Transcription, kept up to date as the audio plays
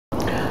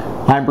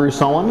I'm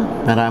Bruce Owen,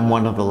 and I'm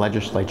one of the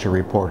legislature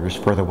reporters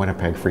for the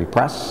Winnipeg Free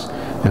Press.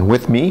 And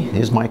with me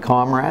is my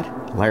comrade,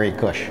 Larry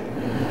Kusch.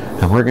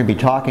 And we're going to be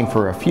talking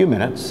for a few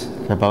minutes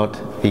about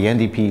the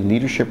NDP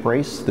leadership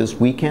race this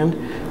weekend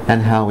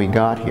and how we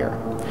got here.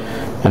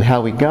 And how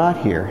we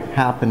got here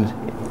happened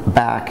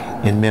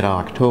back in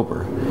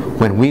mid-October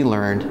when we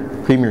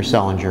learned Premier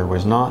Selinger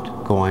was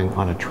not going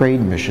on a trade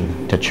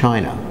mission to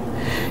China.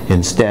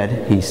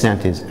 Instead, he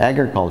sent his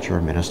agriculture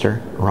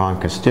minister,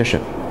 Ron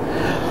Kostishin.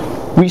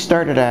 We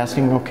started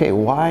asking, okay,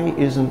 why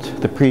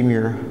isn't the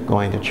Premier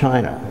going to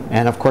China?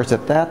 And of course,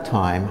 at that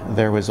time,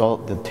 there was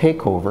the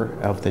takeover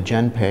of the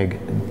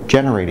Genpeg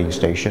generating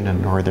station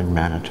in northern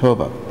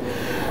Manitoba.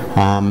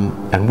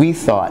 And we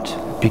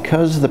thought,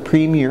 because the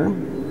Premier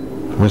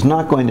was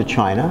not going to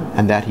China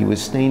and that he was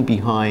staying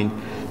behind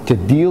to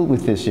deal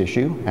with this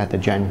issue at the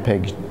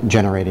Genpeg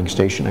generating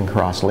station in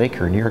Cross Lake,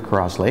 or near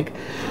Cross Lake,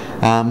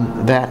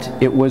 that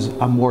it was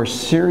a more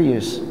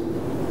serious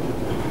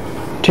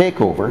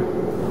takeover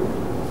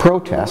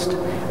protest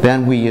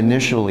than we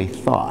initially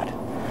thought.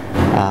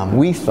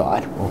 We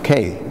thought,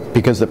 okay,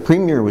 because the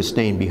Premier was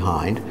staying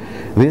behind,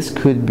 this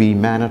could be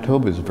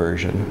Manitoba's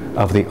version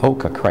of the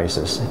Oka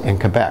crisis in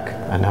Quebec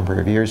a number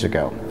of years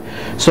ago.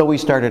 So we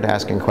started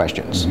asking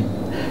questions.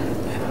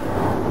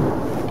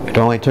 It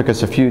only took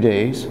us a few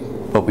days,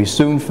 but we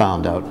soon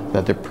found out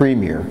that the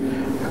Premier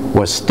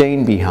was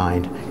staying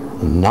behind,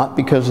 not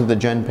because of the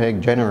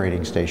Genpeg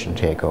generating station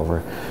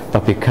takeover,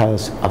 but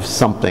because of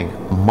something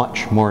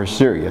much more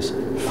serious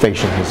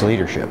facing his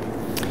leadership.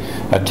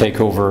 A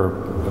takeover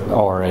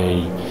or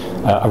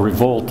a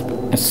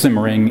revolt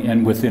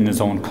simmering within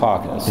his own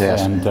caucus.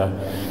 Yes.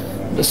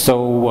 And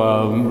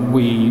so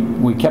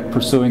we kept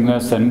pursuing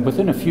this, and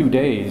within a few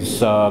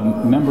days,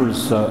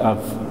 members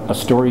of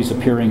stories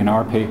appearing in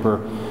our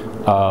paper,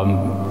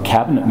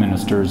 cabinet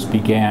ministers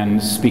began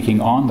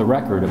speaking on the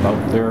record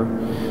about their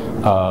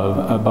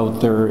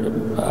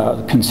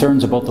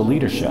concerns about the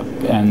leadership,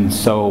 and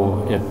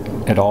so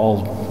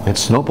it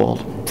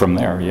snowballed from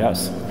there.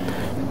 Yes.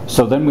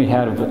 So then we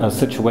had a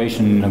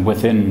situation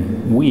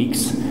within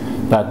weeks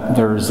that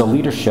there's a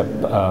leadership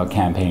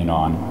campaign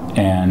on,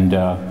 and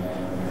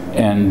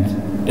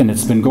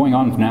it's been going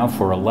on now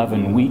for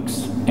 11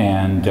 weeks,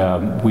 and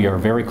we are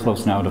very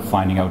close now to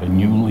finding out a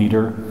new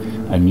leader,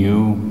 a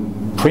new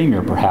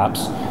Premier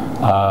perhaps,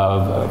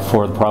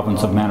 for the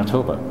province of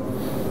Manitoba.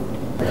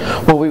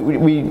 Well,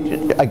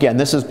 again,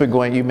 this has been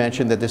going, you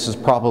mentioned that this is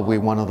probably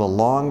one of the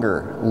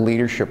longer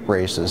leadership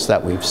races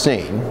that we've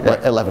seen.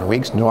 Right. 11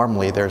 weeks,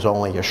 normally there's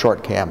only a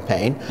short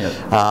campaign. Yep.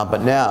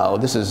 But now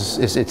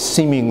it's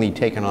seemingly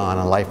taken on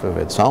a life of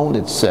its own.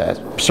 It's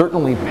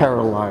certainly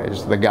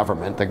paralyzed the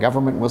government. The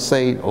government will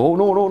say, oh,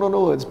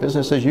 no, it's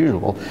business as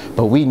usual.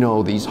 But we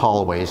know these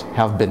hallways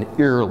have been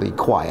eerily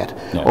quiet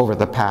over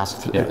the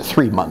past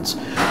 3 months.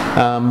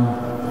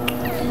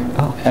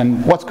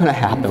 And what's going to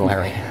happen,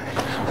 Larry?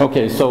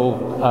 Okay, so,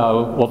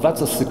 well, that's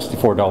a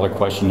 $64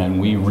 question, and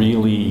we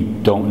really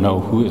don't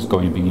know who is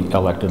going to be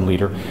elected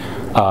leader.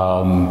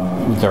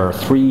 There are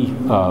 3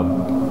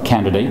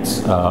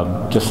 candidates,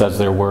 just as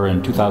there were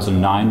in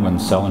 2009 when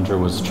Selinger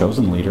was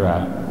chosen leader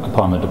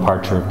upon the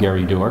departure of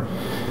Gary Doer.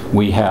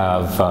 We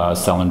have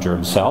Selinger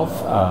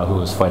himself,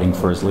 who is fighting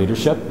for his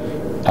leadership.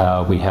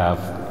 We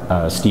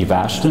have Steve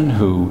Ashton,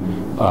 who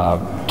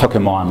took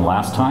him on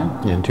last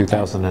time. In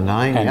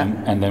 2009,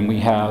 and then we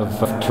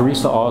have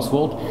Teresa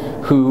Oswald,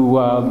 who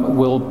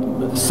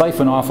will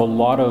siphon off a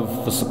lot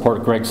of the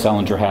support Greg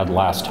Selinger had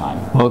last time.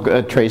 Well,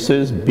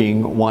 Teresa's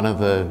being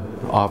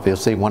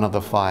obviously one of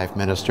the 5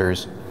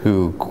 ministers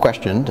who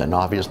questioned and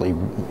obviously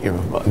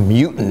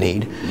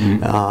mutinied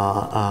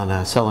on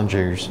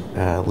Selinger's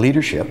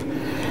leadership.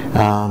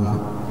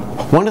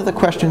 One of the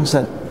questions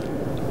that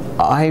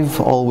I've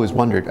always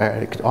wondered,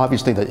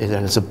 obviously,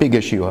 and it's a big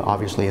issue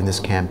obviously in this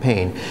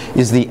campaign,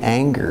 is the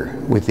anger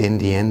within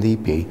the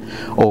NDP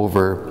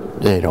over,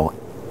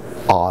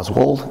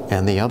 Oswald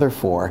and the other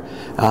 4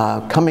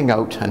 coming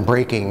out and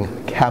breaking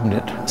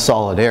cabinet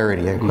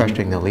solidarity and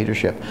questioning the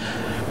leadership.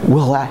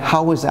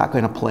 How is that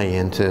going to play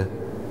into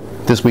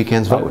this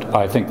weekend's vote?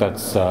 I think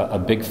that's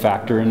a big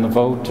factor in the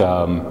vote.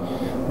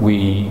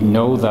 We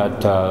know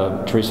that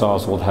Teresa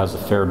Oswald has a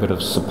fair bit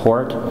of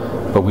support,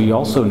 but we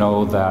also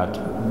know that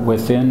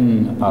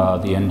within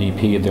the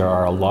NDP there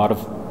are a lot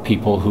of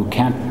people who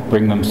can't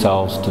bring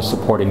themselves to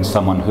supporting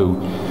someone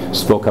who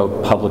spoke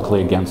out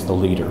publicly against the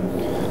leader.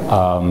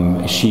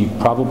 She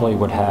probably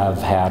would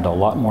have had a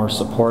lot more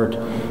support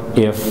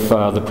if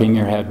the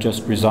Premier had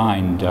just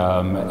resigned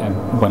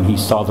when he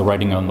saw the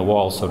writing on the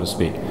wall, so to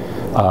speak,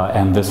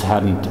 and this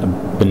hadn't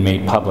been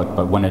made public.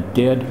 But when it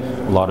did,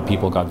 a lot of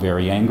people got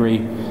very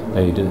angry.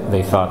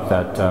 They thought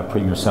that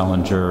Premier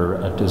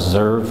Selinger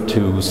deserved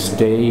to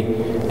stay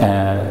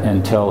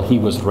until he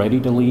was ready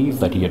to leave,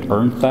 that he had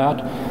earned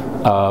that.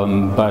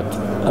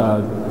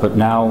 But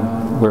now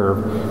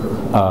we're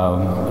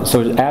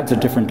so it adds a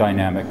different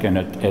dynamic, and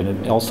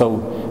it also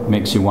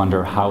makes you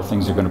wonder how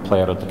things are going to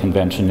play out at the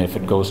convention if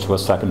it goes to a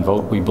second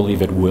vote. We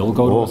believe it will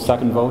go to a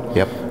second vote.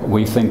 Yep.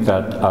 We think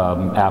that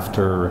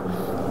after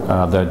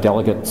the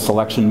delegate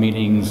selection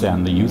meetings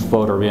and the youth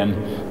vote are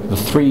in. The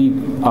three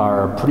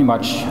are pretty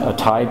much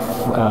tied.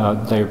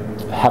 They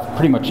have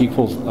pretty much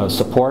equal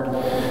support.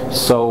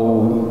 So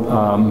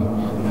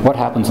what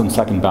happens in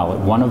second ballot?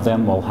 One of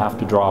them will have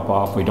to drop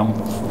off. We don't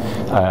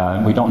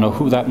know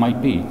who that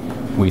might be.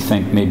 We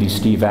think maybe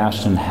Steve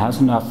Ashton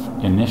has enough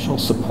initial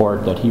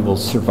support that he will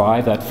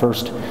survive that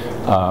first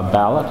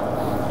ballot.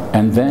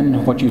 And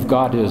then what you've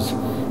got is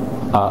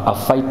a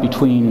fight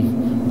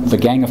between the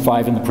Gang of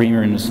Five and the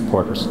Premier and his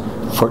supporters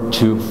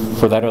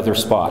for that other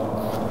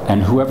spot.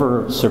 And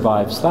whoever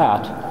survives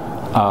that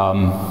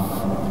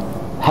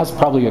has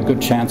probably a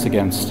good chance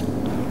against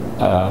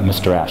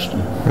Mr. Ashton.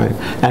 Right.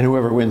 And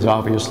whoever wins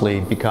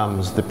obviously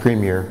becomes the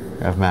Premier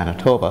of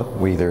Manitoba.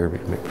 Either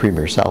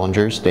Premier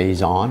Selinger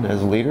stays on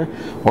as leader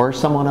or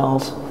someone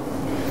else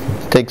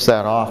takes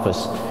that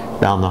office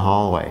down the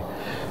hallway.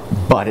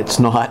 But it's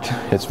not,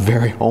 it's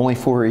only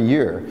for a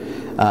year.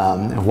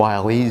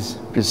 While his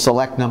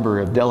select number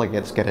of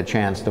delegates get a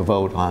chance to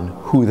vote on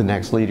who the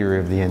next leader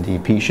of the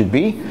NDP should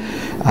be,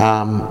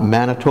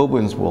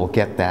 Manitobans will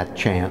get that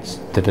chance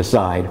to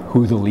decide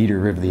who the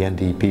leader of the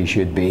NDP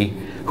should be,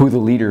 who the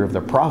leader of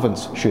the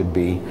province should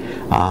be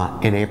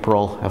in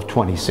April of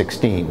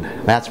 2016.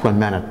 That's when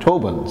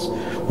Manitobans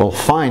will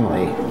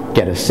finally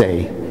get a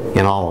say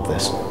in all of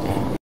this.